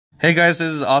Hey guys,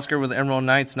 this is Oscar with Emerald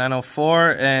Knights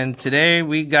 904, and today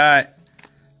we got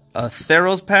a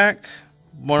Theros pack,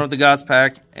 Born of the Gods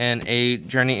pack, and a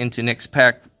Journey into Nyx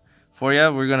pack for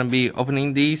you. We're going to be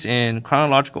opening these in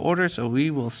chronological order, so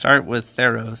we will start with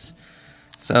Theros.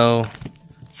 So,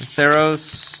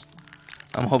 Theros,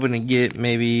 I'm hoping to get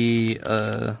maybe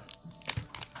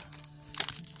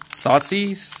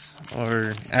Thoughtsieze,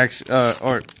 or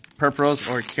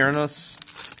Purpros, or Kyranos.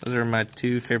 Those are my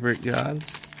two favorite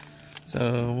gods.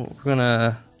 So we're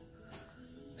gonna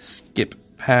skip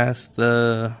past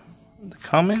the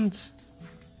comments.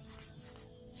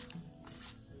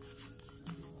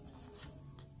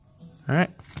 Alright,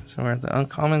 so we're at the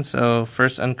uncommon. So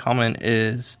first uncommon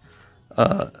is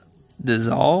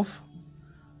Dissolve,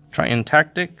 Triton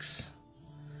Tactics,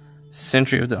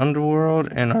 Sentry of the Underworld,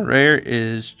 and our rare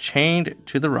is Chained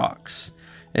to the Rocks.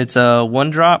 It's a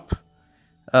 1-drop.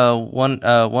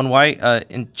 One white,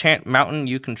 enchant mountain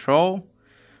you control.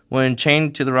 When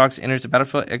chained to the rocks enters the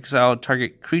battlefield, exile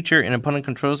target creature and opponent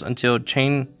controls until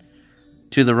chained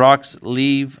to the rocks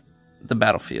leave the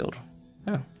battlefield.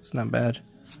 Yeah, it's not bad.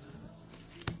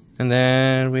 And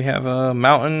then we have a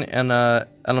mountain and a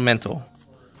elemental.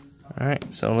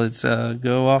 Alright, so let's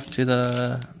go off to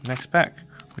the next pack,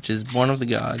 which is Born of the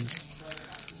Gods.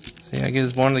 So yeah, I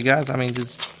guess Born of the Gods, I mean,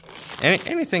 just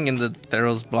anything in the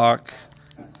Theros block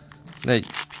that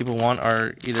people want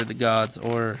are either the gods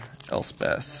or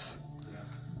Elspeth.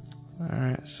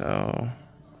 Alright, so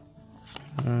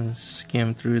let's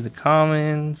skim through the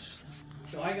comments.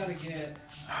 So I gotta get.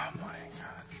 Oh my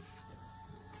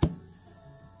god.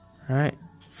 Alright,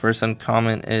 first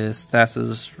uncommon is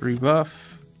Thassa's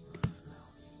Rebuff,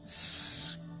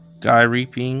 Sky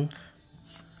Reaping,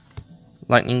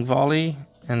 Lightning Volley,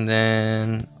 and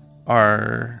then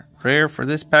our rare for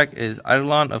this pack is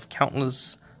Eidolon of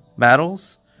Countless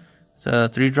Battles. It's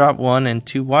a 3-drop, 1 and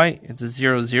 2 white. It's a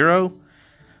 0/0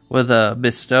 with a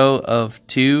bestow of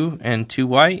 2 and 2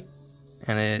 white,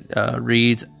 and it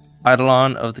reads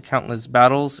Eidolon of the Countless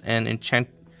Battles and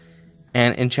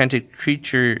enchanted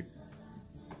creature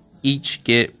each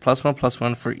get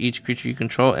 +1/+1 for each creature you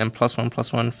control and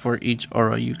 +1/+1 for each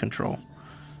aura you control.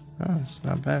 Oh, it's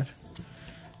not bad.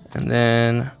 And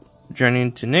then Journey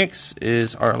into Nyx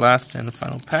is our last and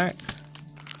final pack.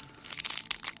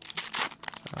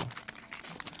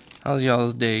 How's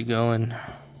y'all's day going?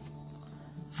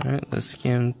 Alright, let's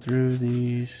skim through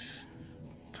these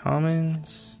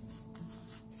comments.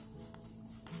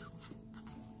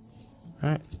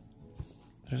 Alright,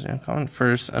 there's an uncommon.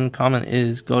 First uncommon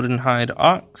is Goldenhide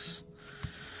Ox,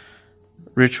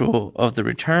 Ritual of the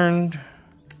Returned,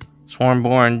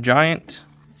 Swarmborn Giant,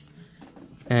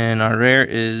 and our rare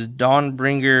is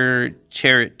Dawnbringer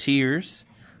Charioteers,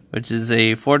 which is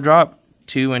a 4-drop,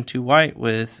 2 and 2 white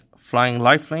with Flying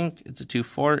Lifelink. It's a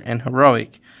 2/4 and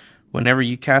heroic. Whenever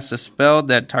you cast a spell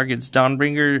that targets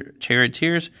Dawnbringer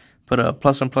Charioteers, put a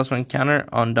 +1/+1 counter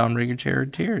on Dawnbringer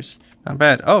Charioteers. Not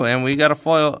bad. Oh, and we got a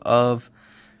foil of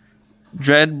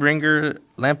Dreadbringer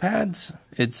Lampads.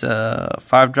 It's a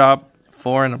 5-drop,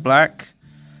 4 and a black,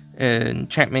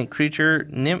 enchantment creature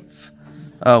nymph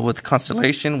with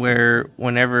constellation, where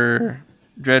whenever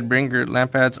Dreadbringer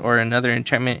Lampads or another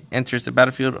enchantment enters the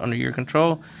battlefield under your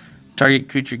control, target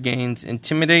creature gains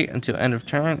Intimidate until end of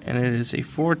turn, and it is a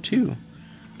 4/2.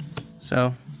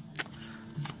 So,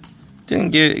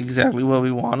 didn't get exactly what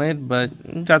we wanted,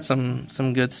 but got some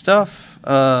good stuff.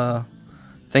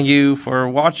 Thank you for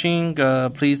watching.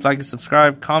 Please like and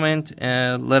subscribe, comment,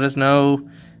 and let us know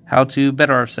how to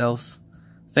better ourselves.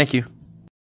 Thank you.